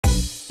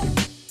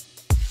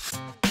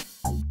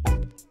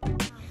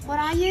What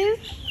are you?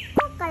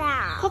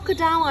 Crocodile.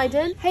 Crocodile,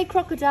 Aiden. Hey,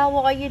 crocodile,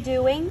 what are you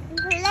doing?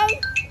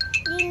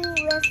 Playing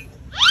with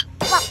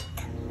fox.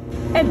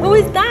 And who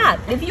is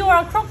that? If you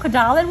are a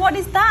crocodile, then what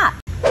is that?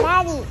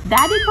 Daddy.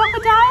 Daddy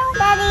crocodile?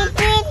 Daddy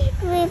big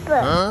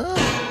river.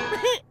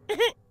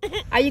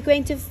 Are you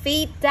going to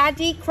feed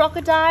Daddy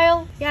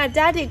crocodile? Yeah,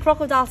 Daddy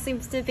crocodile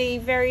seems to be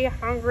very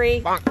hungry.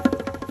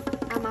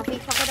 มาฟี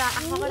crocodile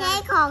ไม่ใช่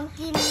ของ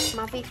กิน ม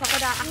าฟี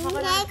crocodile ไ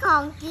ม่ใช่ขอ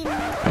งกิน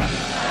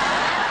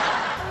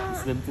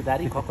Swim to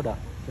daddy crocodile.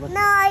 Come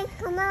on.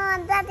 Come on,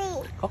 Daddy.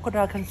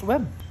 Crocodile can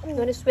swim. You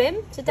want to swim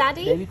to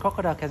Daddy? Baby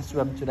crocodile can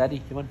swim to daddy.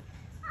 Come on.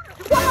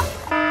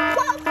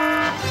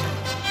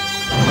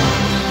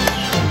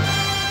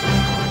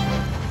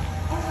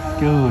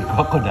 Good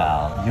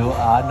crocodile. You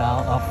are now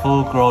a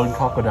full-grown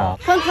crocodile.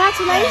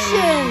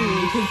 Congratulations!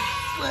 You can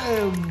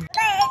swim.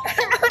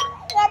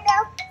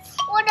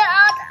 Water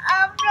out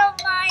of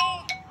my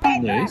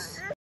Nice.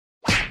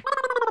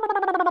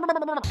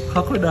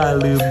 Crocodile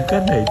ลืมกั้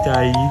นหายใจ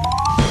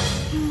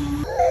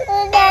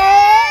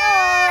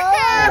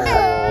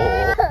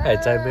หาย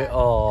ใจไม่อ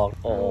อก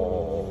โอ้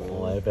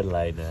ไม่เป็นไ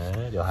รนะ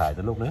เดี๋ยวหายน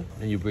ะลูกนะ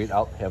and you breathe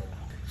out help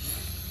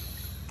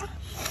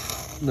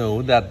no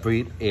that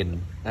breathe in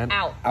and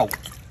out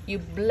you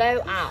blow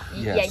out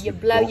yes, yeah you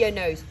blow your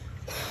nose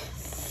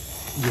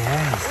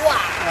yes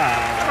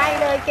ใช่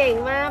เลยเก่ง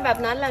มากแบบ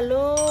นั้นแหละ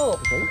ลูก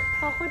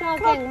crocodile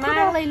เก่งมา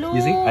กเลยลูก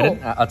you see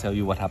I'll tell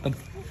you what happened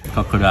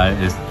crocodile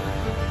is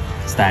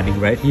standing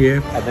right here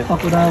and the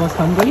crocodile was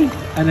hungry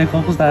and the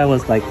crocodile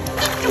was like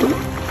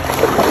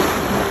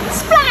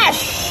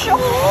splash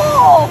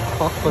oh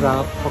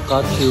crocodile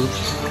forgot to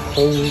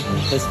hold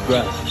his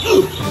breath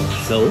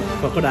so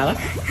crocodile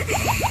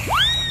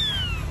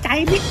ใจ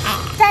ไม่อ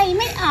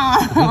อ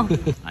ก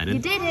you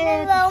did it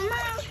เร็วม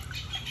าก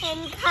เห็น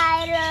ใคร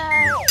เล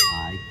ย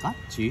I got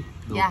you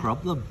no Yeah.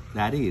 problem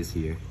daddy is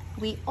here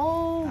we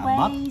I'm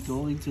not always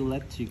going to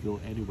let you go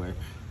anywhere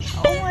เอ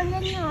าวันนิ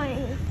ดหน่อย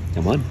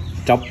come on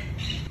jump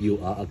you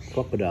are a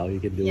crocodile you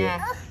can do yeah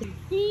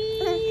it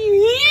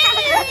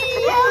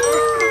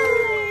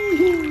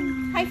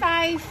high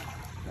five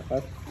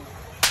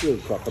good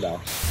crocodile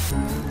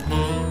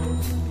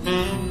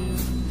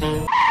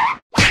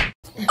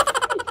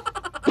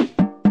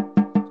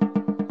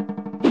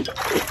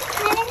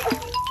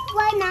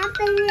ว่ายน้ำไ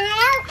ปแ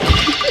ล้ว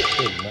เ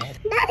ก่งมาก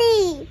Daddy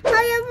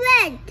how you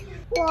went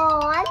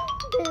 1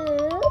 2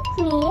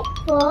 3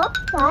 4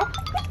 5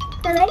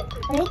 7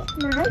 8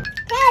 9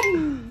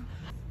 10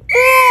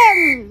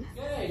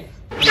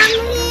 Come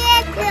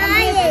here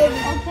giant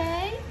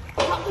okay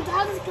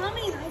crocodile is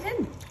coming Aiden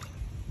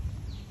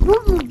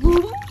boom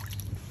boom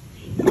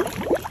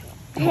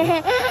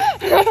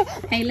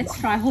hey let's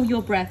try hold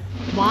your breath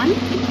 1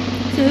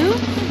 2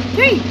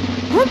 3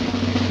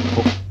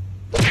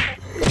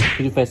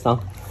 Put your face down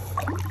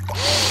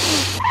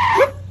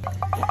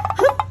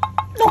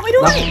ลงไป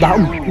ด้วย down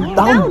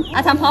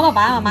ทำพร้อมป๊า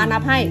ป๊ามานั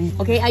บให้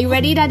okay are you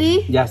ready daddy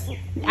yes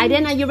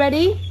Aiden are you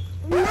ready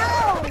No